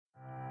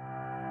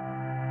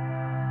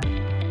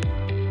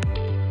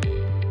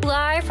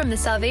from the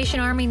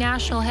Salvation Army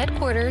National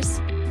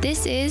Headquarters,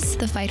 this is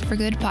the Fight for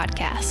Good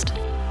podcast.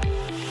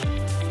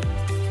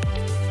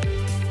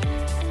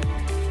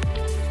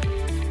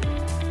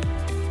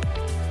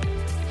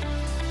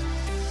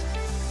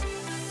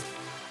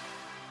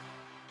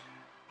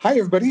 Hi,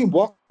 everybody, and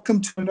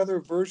welcome to another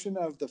version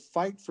of the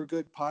Fight for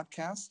Good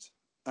podcast.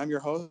 I'm your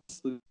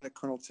host, Lieutenant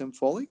Colonel Tim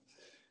Foley.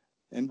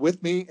 And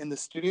with me in the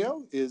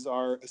studio is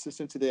our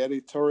assistant to the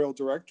editorial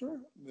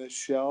director,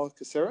 Michelle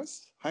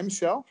Caceres. Hi,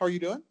 Michelle. How are you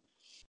doing?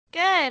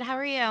 Good. How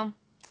are you?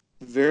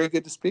 Very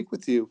good to speak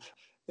with you.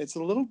 It's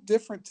a little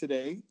different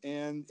today,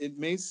 and it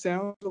may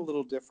sound a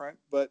little different,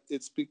 but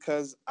it's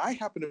because I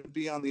happen to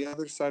be on the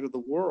other side of the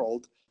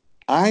world.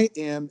 I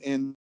am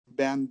in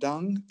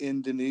Bandung,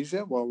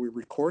 Indonesia, while we're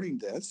recording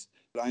this.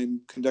 I'm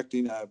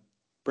conducting a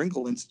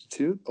Bringle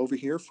Institute over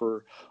here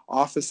for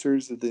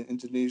officers of the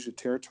Indonesia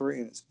territory,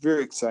 and it's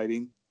very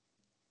exciting.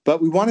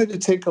 But we wanted to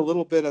take a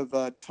little bit of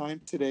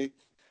time today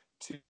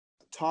to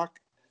talk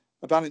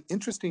about an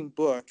interesting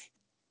book.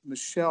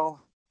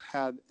 Michelle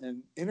had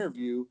an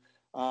interview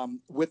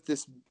with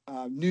this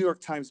New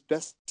York Times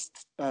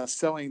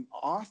best-selling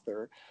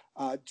author,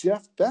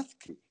 Jeff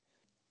Bethke.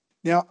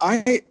 Now,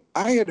 I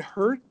had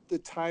heard the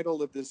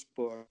title of this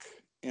book,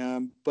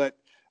 but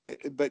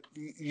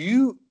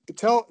you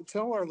tell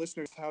our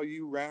listeners how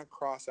you ran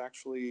across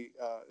actually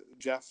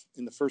Jeff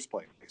in the first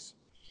place.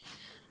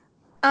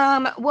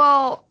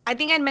 Well, I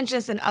think I'd mentioned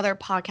this in other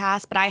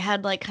podcasts, but I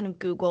had kind of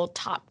Googled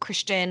top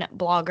Christian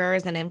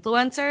bloggers and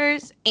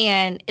influencers,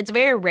 and it's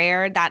very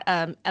rare that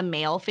a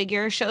male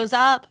figure shows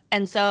up.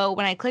 And so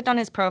when I clicked on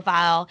his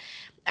profile,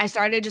 I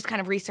started just kind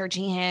of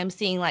researching him,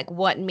 seeing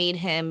what made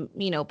him,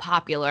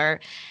 popular.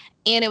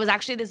 And it was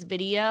actually this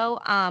video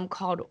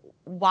called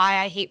Why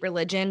I Hate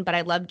Religion, But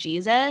I Love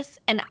Jesus.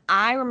 And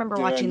I remember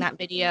watching that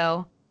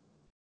video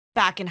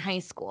back in high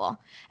school.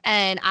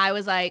 And I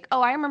was like,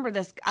 oh, I remember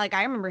this. I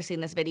remember seeing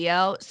this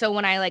video. So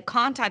when I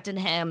contacted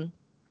him,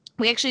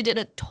 we actually did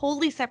a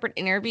totally separate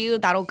interview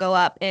that'll go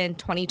up in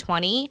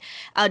 2020,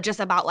 just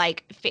about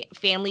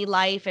family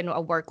life and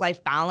a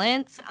work-life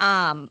balance.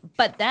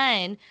 But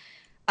then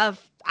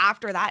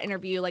after that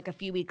interview, a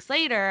few weeks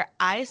later,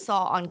 I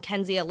saw on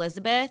Kenzie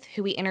Elizabeth,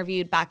 who we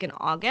interviewed back in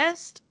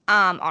August,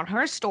 on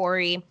her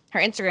story,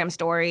 her Instagram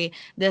story,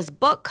 this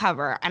book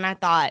cover. And I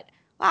thought,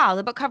 wow,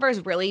 the book cover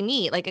is really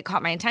neat. It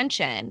caught my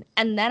attention.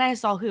 And then I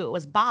saw who it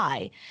was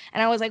by.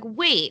 And I was like,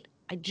 wait,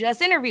 I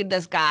just interviewed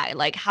this guy.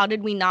 How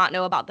did we not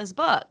know about this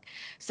book?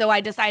 So I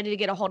decided to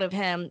get a hold of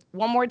him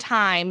one more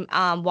time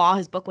while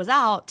his book was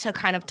out to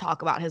kind of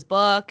talk about his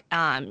book,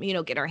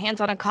 get our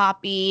hands on a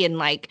copy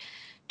and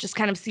just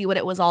kind of see what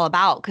it was all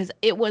about, because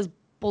it was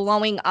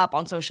blowing up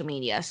on social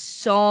media.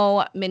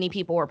 So many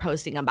people were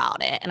posting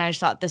about it. And I just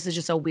thought this is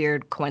just a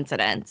weird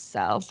coincidence.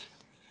 So,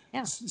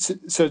 yeah.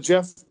 So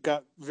Jeff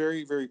got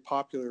very, very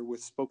popular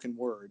with spoken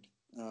word,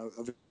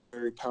 a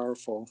very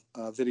powerful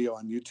video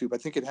on YouTube. I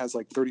think it has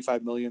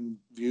 35 million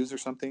views or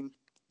something.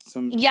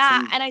 And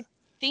I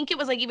think it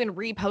was even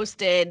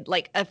reposted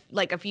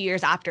a few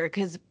years after,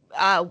 because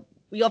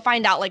you'll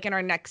find out in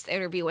our next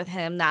interview with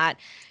him that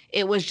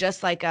it was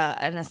just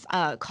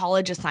a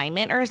college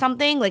assignment or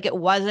something. It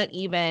wasn't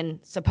even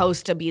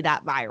supposed to be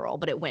that viral,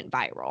 but it went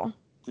viral.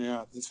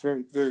 Yeah, it's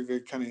very, very, very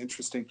kind of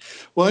interesting.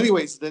 Well,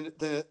 anyways,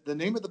 the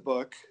name of the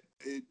book,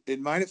 it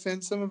might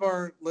offend some of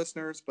our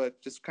listeners,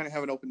 but just kind of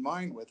have an open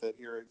mind with it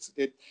here.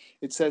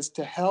 It says,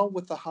 "To hell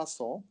with the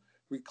hustle,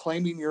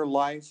 reclaiming your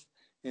life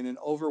in an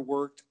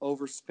overworked,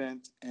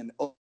 overspent, and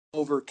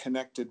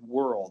overconnected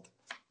world."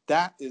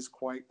 That is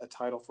quite a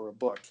title for a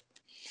book.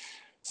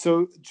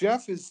 So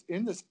Jeff is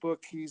in this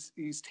book. He's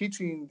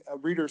teaching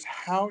readers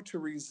how to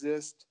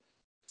resist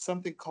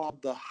something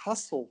called the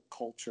hustle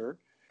culture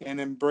and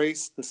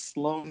embrace the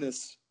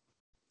slowness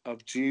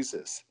of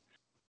Jesus.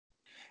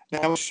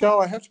 Now,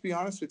 Michelle, I have to be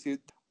honest with you.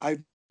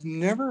 I've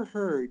never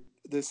heard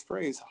this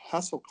phrase,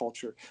 hustle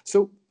culture.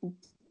 So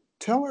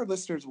tell our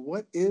listeners,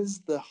 what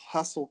is the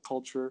hustle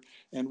culture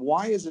and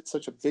why is it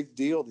such a big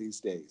deal these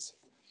days?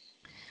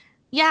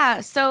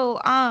 Yeah,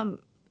 so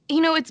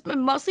it's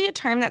mostly a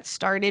term that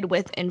started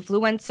with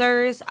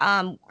influencers.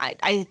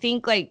 I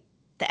think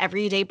the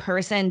everyday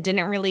person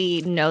didn't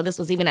really know this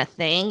was even a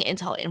thing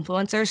until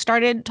influencers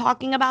started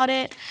talking about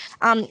it.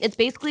 It's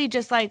basically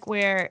just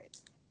where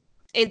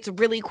it's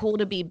really cool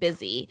to be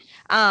busy.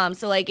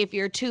 So if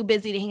you're too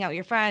busy to hang out with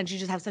your friends, you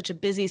just have such a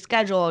busy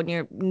schedule and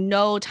you're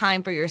no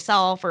time for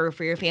yourself or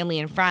for your family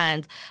and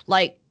friends.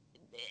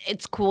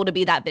 It's cool to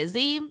be that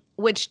busy,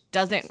 which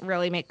doesn't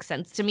really make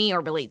sense to me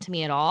or relate to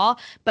me at all.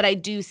 But I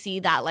do see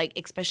that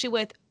especially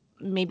with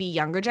maybe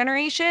younger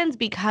generations,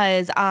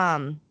 because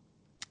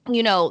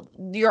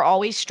you're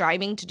always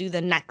striving to do the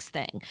next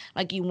thing.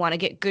 You want to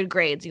get good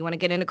grades, you want to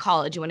get into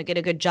college, you want to get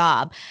a good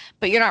job,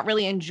 but you're not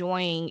really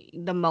enjoying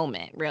the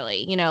moment,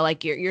 really.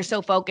 You're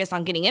so focused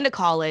on getting into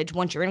college.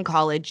 Once you're in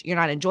college, you're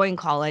not enjoying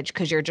college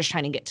because you're just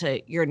trying to get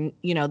to your,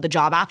 the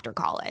job after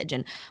college.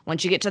 And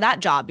once you get to that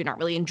job, you're not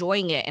really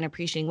enjoying it and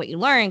appreciating what you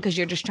learn because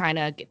you're just trying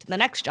to get to the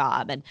next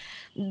job. And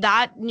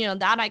that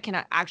I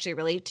can actually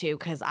relate to,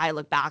 because I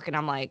look back and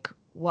I'm like,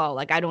 whoa,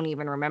 like I don't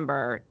even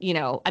remember,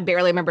 I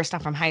barely remember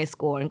stuff from high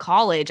school and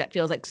college. It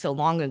feels like so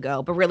long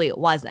ago, but really it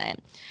wasn't.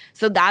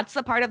 So that's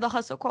the part of the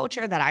hustle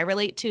culture that I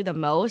relate to the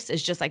most,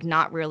 is just like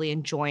not really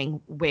enjoying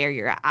where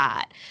you're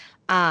at.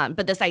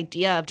 But this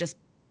idea of just,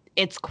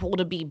 it's cool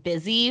to be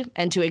busy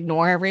and to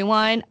ignore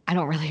everyone, I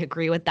don't really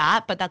agree with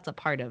that, but that's a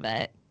part of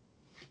it.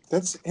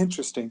 That's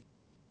interesting.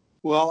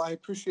 Well, I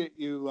appreciate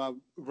you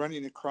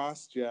running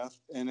across, Jeff,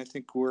 and I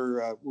think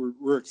we're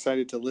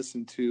excited to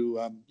listen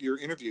to your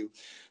interview.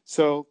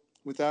 So,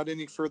 without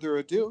any further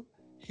ado,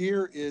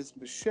 here is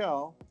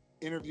Michelle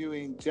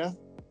interviewing Jeff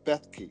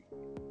Bethke.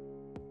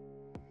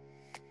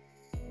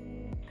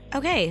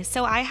 Okay,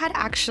 so I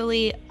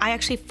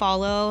actually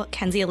follow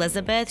Kenzie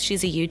Elizabeth.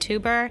 She's a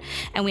YouTuber,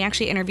 and we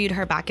actually interviewed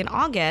her back in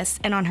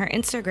August. And on her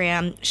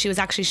Instagram, she was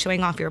actually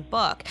showing off your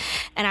book.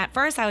 And at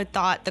first, I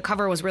thought the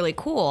cover was really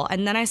cool.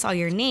 And then I saw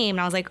your name,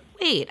 and I was like,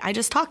 wait, I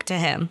just talked to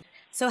him.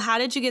 So how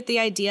did you get the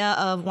idea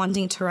of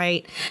wanting to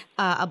write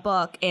a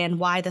book, and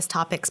why this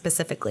topic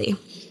specifically?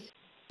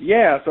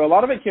 Yeah, so a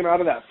lot of it came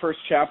out of that first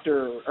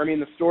chapter. I mean,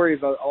 the story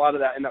is a lot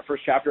of that in that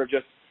first chapter of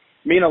just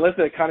me and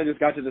Alyssa kind of just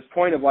got to this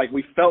point of like,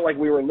 we felt like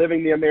we were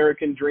living the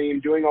American dream,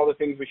 doing all the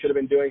things we should have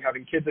been doing,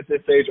 having kids at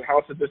this age, a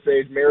house at this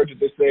age, marriage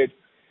at this age.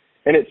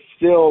 And it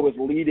still was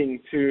leading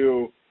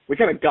to, we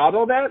kind of got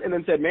all that and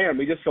then said, man,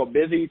 we just felt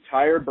busy,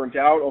 tired, burnt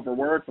out,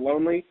 overworked,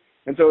 lonely.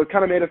 And so it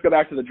kind of made us go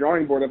back to the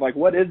drawing board of like,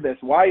 what is this?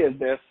 Why is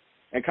this?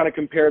 And kind of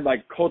compared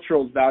like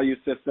cultural value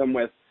system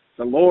with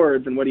the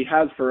Lord's and what he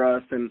has for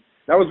us. And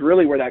that was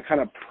really where that kind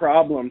of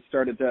problem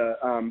started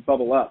to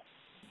bubble up.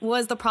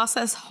 Was the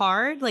process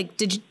hard?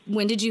 Like,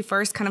 when did you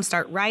first kind of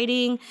start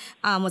writing?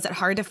 Was it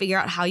hard to figure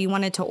out how you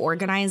wanted to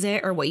organize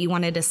it or what you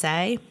wanted to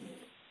say?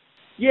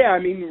 Yeah, I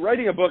mean,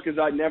 writing a book is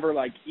never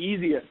like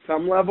easy at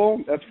some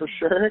level, that's for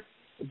sure.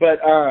 But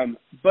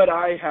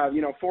I have,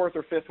 fourth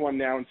or fifth one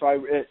now, and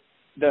so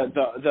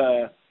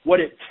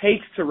what it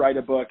takes to write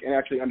a book and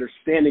actually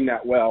understanding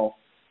that well,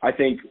 I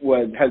think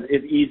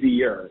is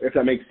easier, if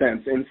that makes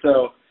sense. And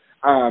so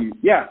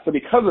so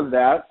because of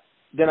that,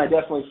 then I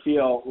definitely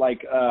feel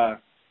like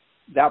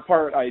that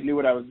part I knew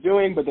what I was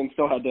doing, but then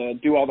still had to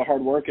do all the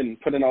hard work and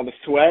put in all the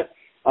sweat.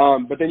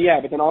 But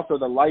then also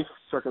the life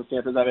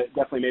circumstances of it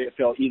definitely made it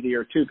feel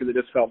easier too, because it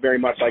just felt very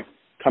much like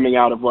coming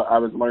out of what I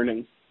was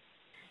learning.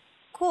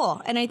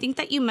 Cool. And I think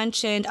that you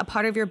mentioned a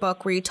part of your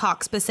book where you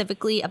talk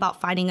specifically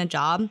about finding a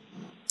job.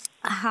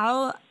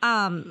 How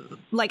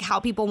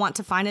people want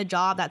to find a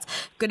job that's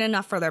good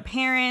enough for their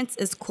parents,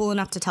 is cool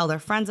enough to tell their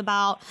friends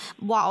about,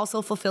 while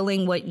also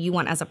fulfilling what you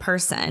want as a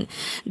person.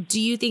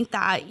 Do you think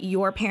that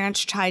your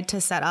parents tried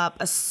to set up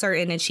a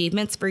certain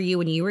achievements for you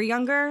when you were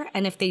younger?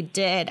 And if they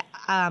did,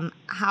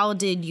 how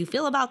did you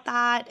feel about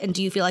that? And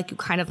do you feel like you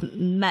kind of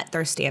met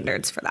their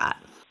standards for that?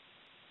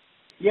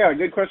 Yeah,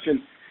 good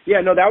question.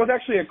 Yeah, no, that was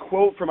actually a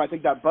quote from, I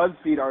think, that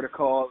BuzzFeed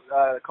article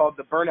called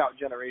The Burnout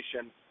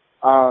Generation.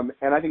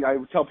 And I think I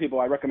would tell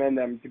people, I recommend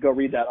them to go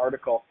read that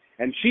article.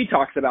 And she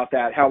talks about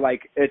that, how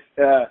like it's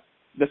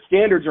the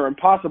standards are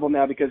impossible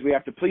now because we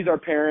have to please our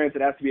parents.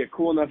 It has to be a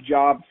cool enough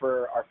job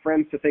for our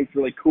friends to think is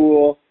really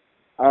cool.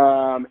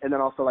 And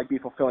then also like be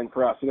fulfilling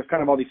for us. So there's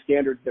kind of all these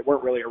standards that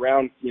weren't really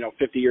around,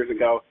 50 years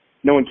ago.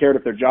 No one cared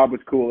if their job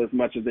was cool as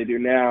much as they do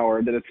now,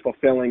 or that it's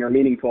fulfilling or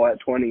meaningful at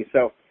 20.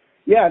 So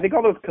yeah, I think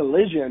all those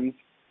collisions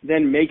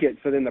then make it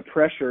so then the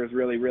pressure is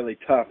really, really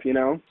tough,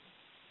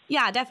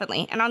 Yeah,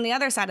 definitely. And on the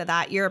other side of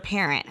that, you're a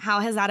parent. How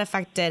has that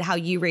affected how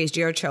you raised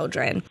your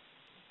children?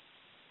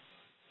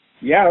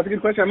 Yeah, that's a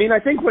good question. I mean, I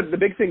think what the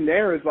big thing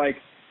there is like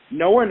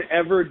no one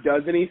ever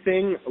does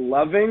anything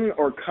loving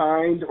or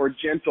kind or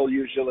gentle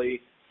usually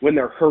when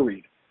they're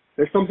hurried.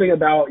 There's something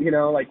about,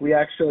 like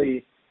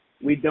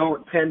we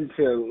don't tend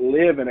to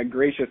live in a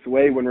gracious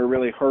way when we're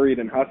really hurried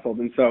and hustled.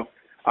 And so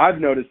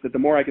I've noticed that the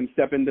more I can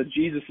step into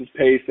Jesus's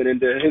pace and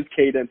into his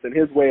cadence and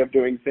his way of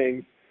doing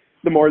things,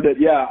 the more that,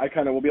 I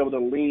kind of will be able to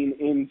lean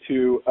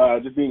into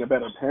just being a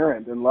better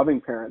parent and loving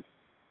parent.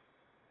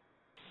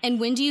 And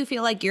when do you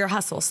feel like your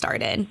hustle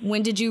started?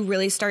 When did you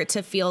really start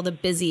to feel the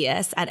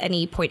busiest at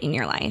any point in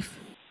your life?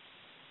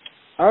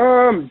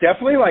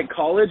 Definitely like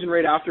college and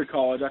right after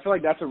college. I feel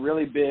like that's a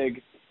really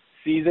big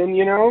season,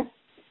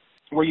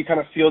 where you kind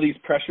of feel these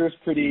pressures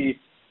pretty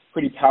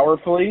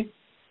powerfully.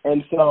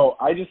 And so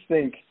I just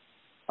think,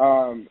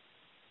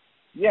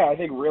 I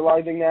think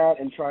realizing that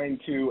and trying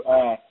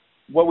to,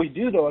 what we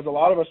do, though, is a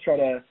lot of us try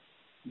to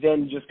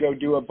then just go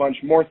do a bunch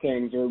more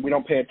things, or we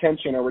don't pay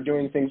attention, or we're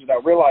doing things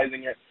without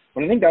realizing it.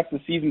 But I think that's the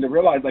season to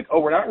realize, like,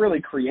 we're not really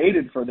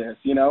created for this,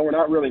 we're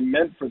not really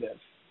meant for this.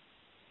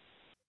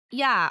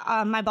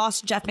 Yeah, my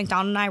boss, Jeff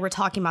McDonald, and I were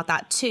talking about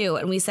that, too.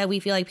 And we said we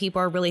feel like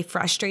people are really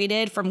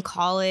frustrated from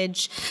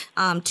college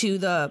to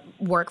the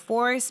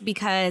workforce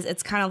because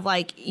it's kind of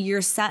like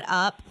you're set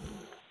up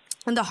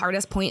in the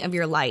hardest point of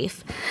your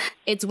life.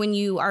 It's when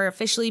you are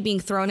officially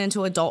being thrown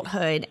into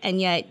adulthood and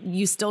yet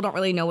you still don't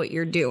really know what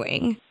you're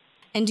doing.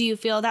 And do you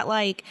feel that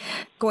like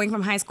going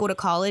from high school to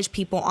college,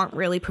 people aren't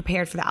really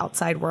prepared for the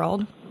outside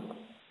world?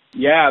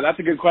 Yeah, that's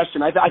a good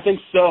question. I think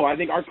so. I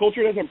think our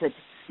culture doesn't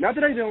not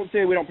that I don't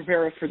say we don't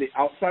prepare us for the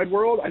outside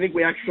world. I think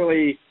we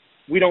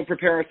don't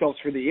prepare ourselves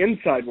for the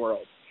inside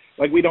world.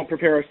 Like, we don't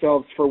prepare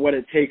ourselves for what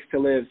it takes to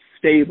live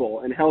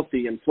stable and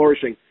healthy and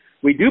flourishing.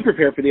 We do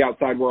prepare for the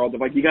outside world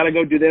of, like, you got to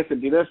go do this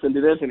and do this and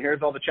do this, and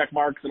here's all the check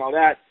marks and all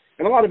that.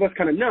 And a lot of us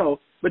kind of know,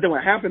 but then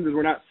what happens is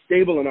we're not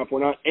stable enough,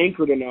 we're not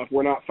anchored enough,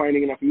 we're not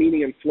finding enough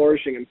meaning and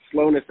flourishing and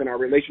slowness in our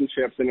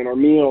relationships and in our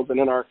meals and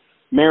in our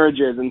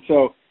marriages. And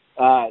so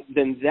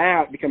then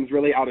that becomes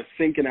really out of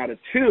sync and out of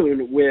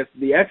tune with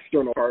the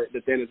external part,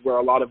 that then is where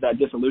a lot of that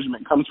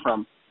disillusionment comes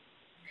from.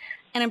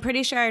 And I'm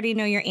pretty sure I already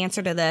know your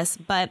answer to this,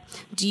 but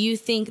do you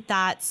think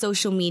that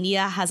social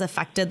media has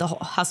affected the whole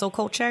hustle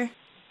culture?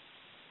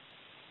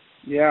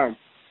 Yeah.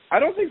 I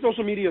don't think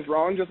social media is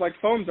wrong, just like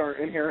phones aren't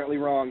inherently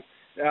wrong.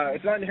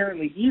 It's not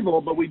inherently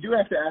evil, but we do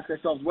have to ask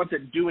ourselves, what's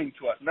it doing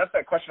to us? And that's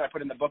that question I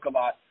put in the book a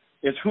lot,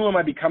 is who am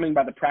I becoming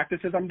by the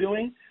practices I'm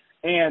doing?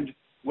 And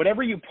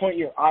whatever you point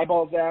your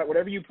eyeballs at,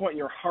 whatever you point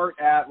your heart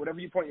at, whatever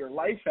you point your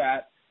life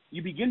at,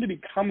 you begin to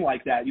become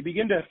like that. You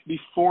begin to be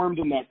formed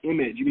in that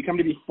image. You become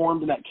to be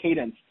formed in that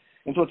cadence.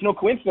 And so it's no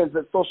coincidence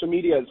that social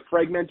media is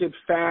fragmented,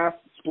 fast,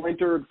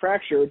 splintered,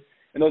 fractured,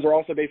 and those are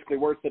also basically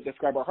words that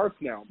describe our hearts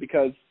now,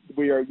 because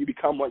you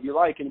become what you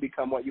like and you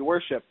become what you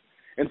worship.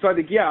 And so I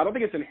think, I don't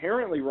think it's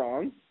inherently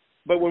wrong,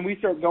 but when we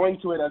start going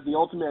to it as the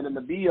ultimate and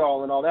the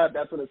be-all and all that,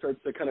 that's when it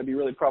starts to kind of be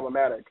really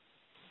problematic.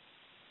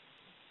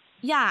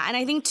 Yeah, and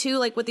I think too,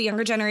 like with the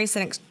younger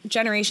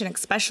generation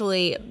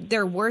especially,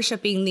 they're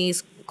worshiping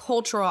these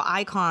cultural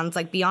icons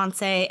like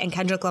Beyonce and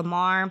Kendrick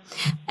Lamar,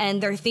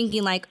 and they're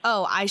thinking like,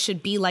 oh, I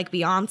should be like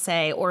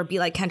Beyonce or be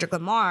like Kendrick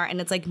Lamar, and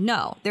it's like,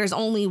 no, there's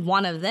only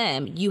one of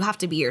them. You have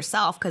to be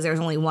yourself because there's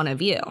only one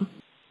of you.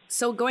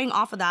 So going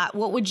off of that,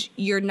 what would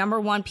your number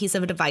one piece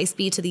of advice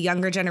be to the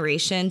younger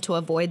generation to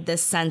avoid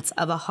this sense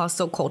of a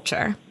hustle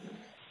culture?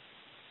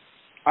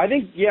 I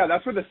think,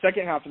 that's where the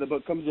second half of the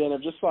book comes in,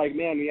 of just like,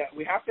 man,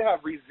 we have to have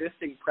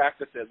resisting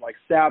practices like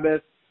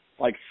Sabbath,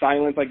 like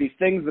silence, like these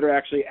things that are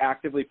actually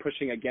actively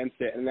pushing against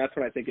it. And that's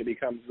when I think it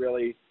becomes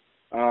really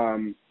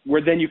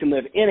where then you can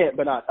live in it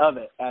but not of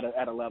it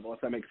at a level,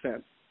 if that makes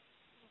sense.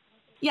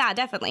 Yeah,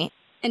 definitely.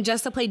 And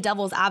just to play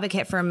devil's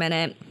advocate for a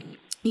minute,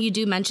 you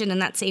do mention in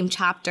that same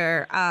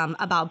chapter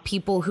about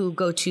people who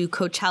go to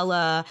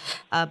Coachella,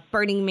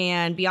 Burning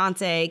Man,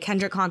 Beyonce,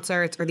 Kendrick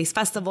concerts, or these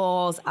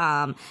festivals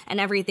and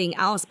everything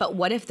else. But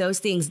what if those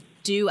things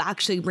do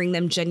actually bring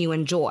them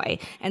genuine joy,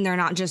 and they're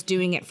not just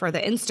doing it for the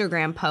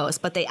Instagram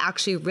post, but they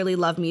actually really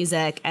love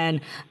music and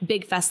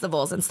big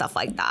festivals and stuff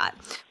like that?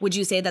 Would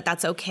you say that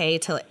that's okay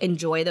to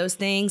enjoy those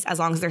things as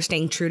long as they're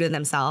staying true to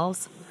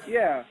themselves?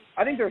 Yeah,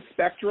 I think there's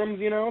spectrums,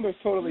 there's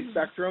totally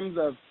spectrums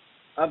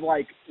of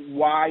like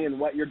why and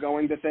what you're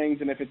going to things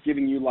and if it's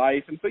giving you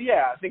life. And so,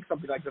 I think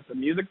something like this, a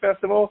music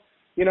festival,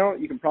 you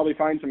can probably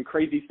find some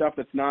crazy stuff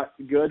that's not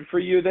good for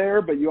you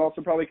there, but you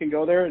also probably can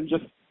go there and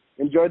just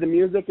enjoy the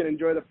music and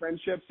enjoy the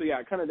friendship. So,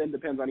 it kind of then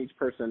depends on each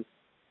person.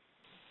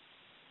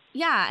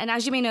 Yeah, and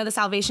as you may know, the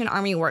Salvation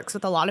Army works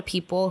with a lot of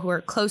people who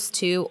are close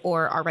to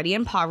or already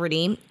in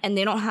poverty, and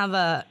they don't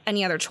have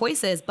any other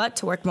choices but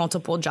to work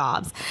multiple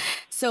jobs.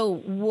 So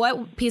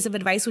what piece of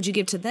advice would you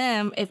give to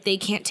them if they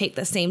can't take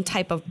the same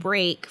type of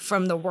break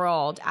from the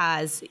world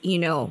as,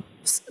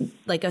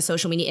 like a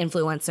social media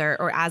influencer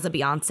or as a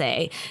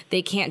Beyonce?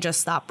 They can't just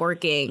stop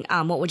working.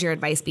 What would your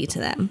advice be to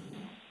them?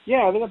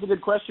 Yeah, I think that's a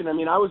good question. I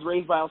mean, I was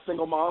raised by a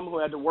single mom who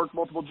had to work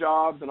multiple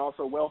jobs and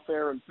also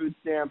welfare and food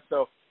stamps.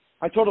 So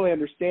I totally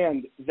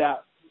understand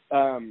that.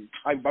 I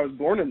was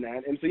born in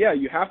that. And so,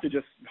 you have to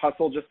just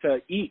hustle just to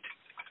eat.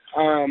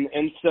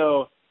 And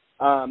so,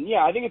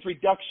 I think it's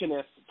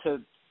reductionist to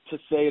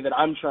say that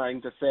I'm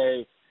trying to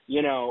say,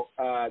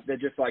 that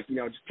just like,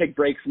 just take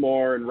breaks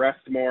more and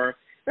rest more.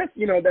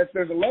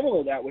 There's a level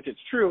of that, which is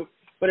true.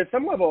 But at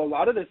some level, a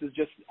lot of this is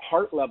just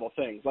heart level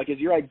things. Like, is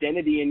your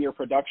identity in your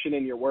production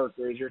in your work,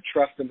 or is your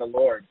trust in the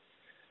Lord?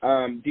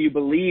 Do you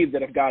believe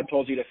that if God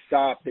told you to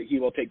stop, that he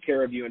will take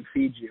care of you and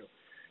feed you?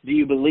 Do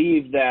you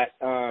believe that,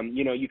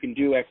 you can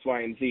do X,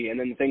 Y, and Z? And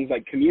then things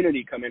like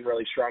community come in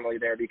really strongly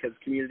there, because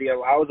community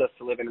allows us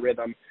to live in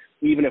rhythm,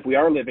 even if we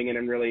are living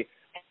in really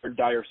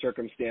dire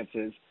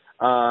circumstances.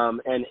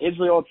 And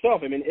Israel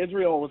itself,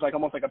 Israel was like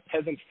almost like a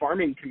peasant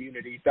farming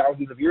community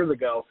thousands of years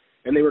ago,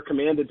 and they were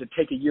commanded to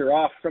take a year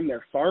off from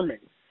their farming.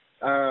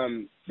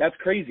 That's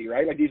crazy,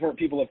 right? Like, these weren't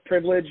people of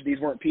privilege.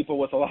 These weren't people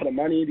with a lot of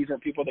money. These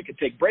weren't people that could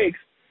take breaks.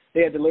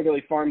 They had to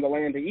literally farm the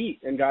land to eat,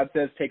 and God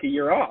says, take a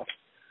year off.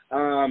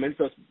 And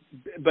so,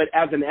 but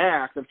as an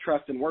act of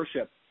trust and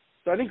worship.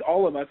 So I think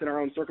all of us in our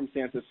own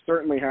circumstances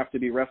certainly have to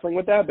be wrestling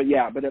with that.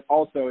 But it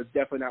also is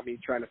definitely not me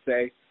trying to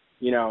say,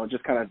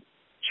 just kind of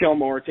chill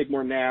more, take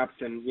more naps,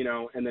 and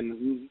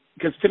then,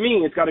 because to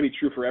me, it's got to be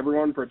true for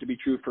everyone for it to be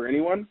true for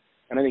anyone.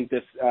 And I think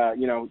this,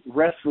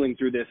 wrestling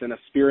through this in a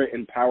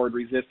spirit-empowered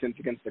resistance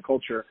against the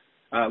culture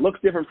looks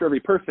different for every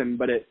person,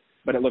 but it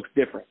looks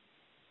different.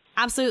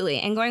 Absolutely.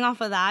 And going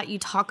off of that, you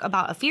talk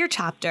about a fear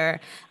chapter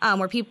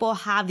where people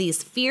have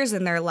these fears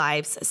in their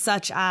lives,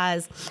 such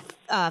as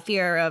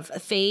fear of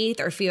faith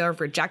or fear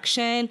of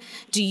rejection.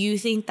 Do you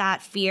think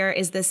that fear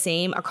is the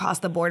same across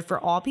the board for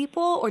all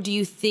people, or do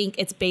you think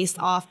it's based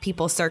off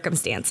people's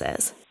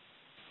circumstances?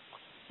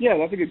 Yeah,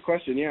 that's a good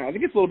question. Yeah, I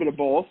think it's a little bit of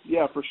both.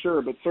 Yeah, for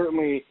sure. But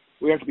certainly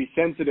we have to be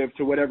sensitive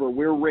to whatever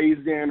we're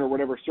raised in or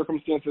whatever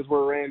circumstances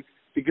we're in,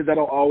 because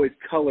that'll always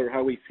color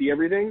how we see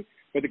everything.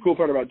 But the cool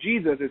part about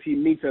Jesus is he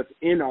meets us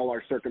in all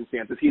our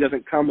circumstances. He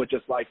doesn't come with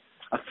just like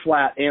a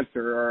flat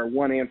answer or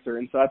one answer.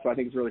 And so that's what I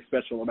think is really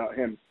special about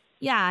him.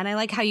 Yeah, and I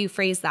like how you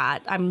phrase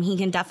that. I mean, he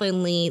can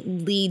definitely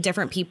lead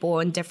different people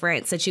in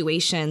different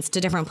situations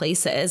to different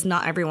places.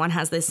 Not everyone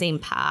has the same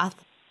path.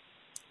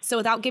 So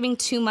without giving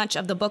too much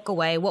of the book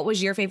away, what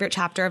was your favorite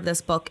chapter of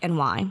this book and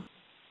why?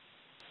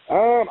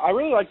 I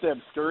really like the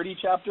obscurity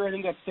chapter. I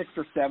think that's 6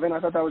 or 7. I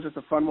thought that was just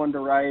a fun one to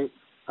write.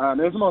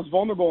 It was the most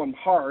vulnerable and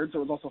hard, so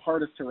it was also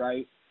hardest to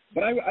write.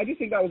 But I just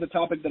think that was a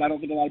topic that I don't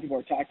think a lot of people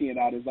are talking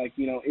about, is like,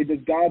 does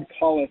God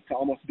call us to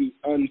almost be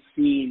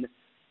unseen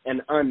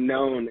and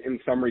unknown in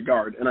some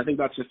regard? And I think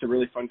that's just a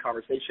really fun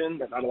conversation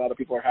that not a lot of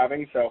people are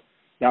having. So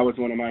that was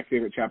one of my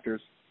favorite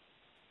chapters.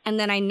 And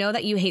then I know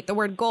that you hate the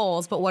word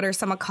goals, but what are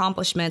some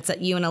accomplishments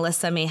that you and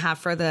Alyssa may have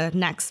for the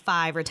next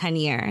 5 or 10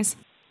 years?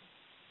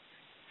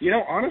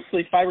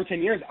 Honestly, 5 or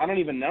 10 years, I don't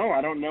even know.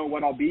 I don't know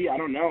what I'll be. I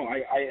don't know.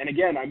 And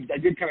again, I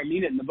did kind of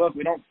mean it in the book.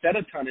 We don't set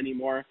a ton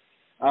anymore.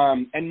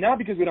 And not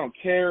because we don't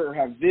care or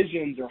have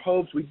visions or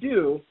hopes. We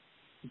do.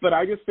 But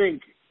I just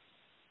think,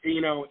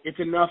 it's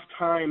enough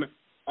time.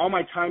 All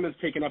my time is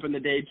taken up in the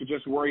day to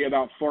just worry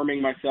about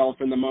forming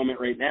myself in the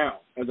moment right now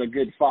as a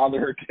good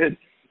father, a good,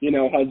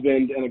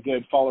 husband, and a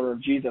good follower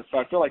of Jesus. So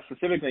I feel like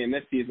specifically in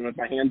this season with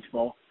my hands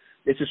full,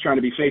 it's just trying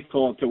to be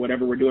faithful to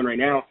whatever we're doing right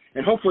now.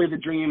 And hopefully the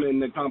dream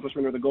and the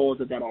accomplishment or the goal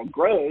is that all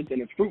grows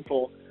and it's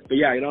fruitful. But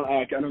yeah, I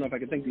don't know if I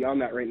can think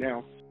beyond that right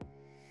now.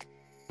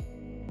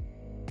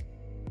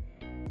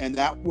 And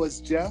that was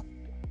Jeff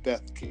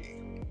Bethke.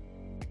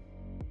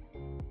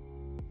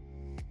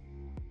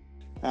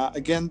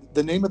 Again,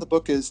 the name of the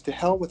book is To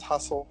Hell with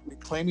Hustle,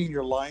 Reclaiming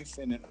Your Life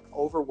in an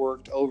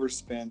Overworked,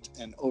 Overspent,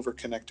 and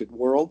Overconnected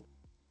World.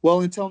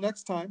 Well, until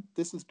next time,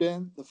 this has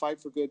been the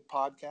Fight for Good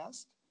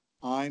podcast.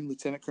 I'm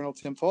Lieutenant Colonel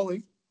Tim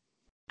Foley.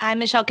 I'm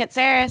Michelle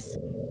Katsaris.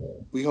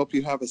 We hope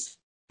you have a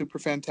super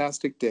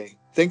fantastic day.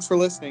 Thanks for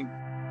listening.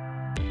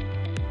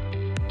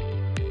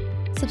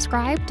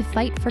 Subscribe to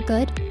Fight for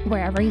Good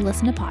wherever you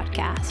listen to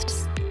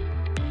podcasts.